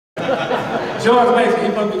George Mason,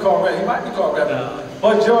 he must be called Reverend. He might be called Reverend.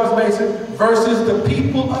 But George Mason versus the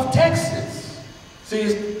people of Texas.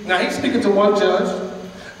 See, now he's speaking to one judge,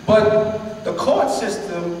 but the court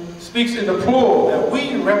system speaks in the plural, that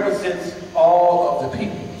we represents all of the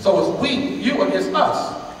people. So it's we, you against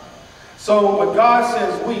us. So when God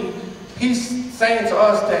says we, he's saying to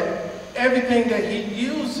us that everything that he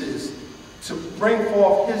uses to bring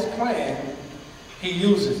forth his plan, he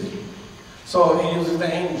uses it. So he uses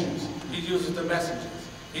the angels, he uses the messengers,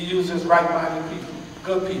 he uses right-minded people,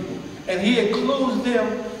 good people, and he includes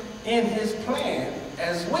them in his plan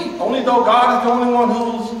as we. Only though God is the only one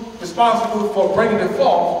who's responsible for bringing it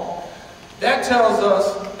forth, that tells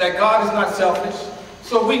us that God is not selfish,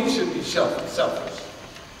 so we should be selfish.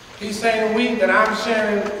 He's saying that I'm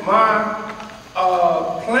sharing my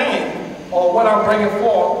plan or what I'm bringing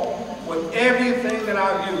forth with everything that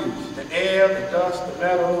I use. The air, the dust, the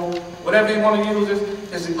metal, whatever you want to use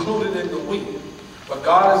is included in the we. But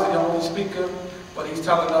God is the only speaker, but he's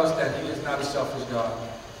telling us that he is not a selfish God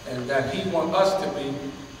and that he wants us to be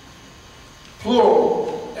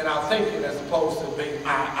plural in our thinking as opposed to being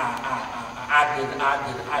I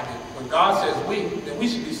did. When God says we, then we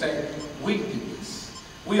should be saying we did this.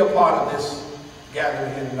 We are part of this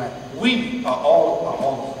gathering here tonight. We are all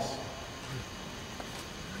of us.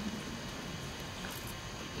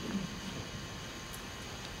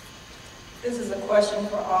 This is a question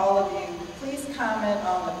for all of you. Please comment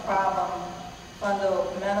on the problem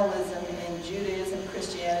fundamentalism in Judaism,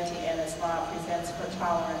 Christianity, and Islam presents for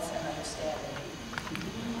tolerance and understanding.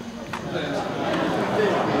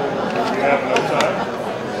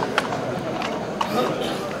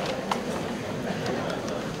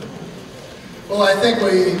 Well, I think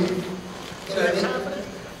we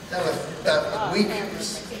have about a week.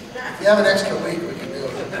 If you have an extra week, we can do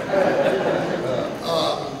it.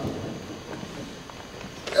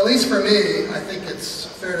 At least for me, I think it's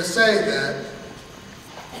fair to say that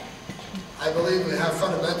I believe we have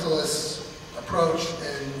fundamentalist approach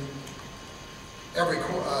in every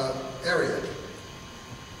area.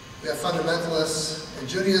 We have fundamentalists in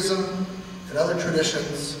Judaism and other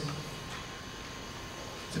traditions.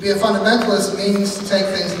 To be a fundamentalist means to take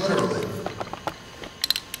things literally.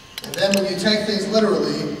 And then when you take things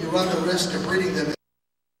literally, you run the risk of reading them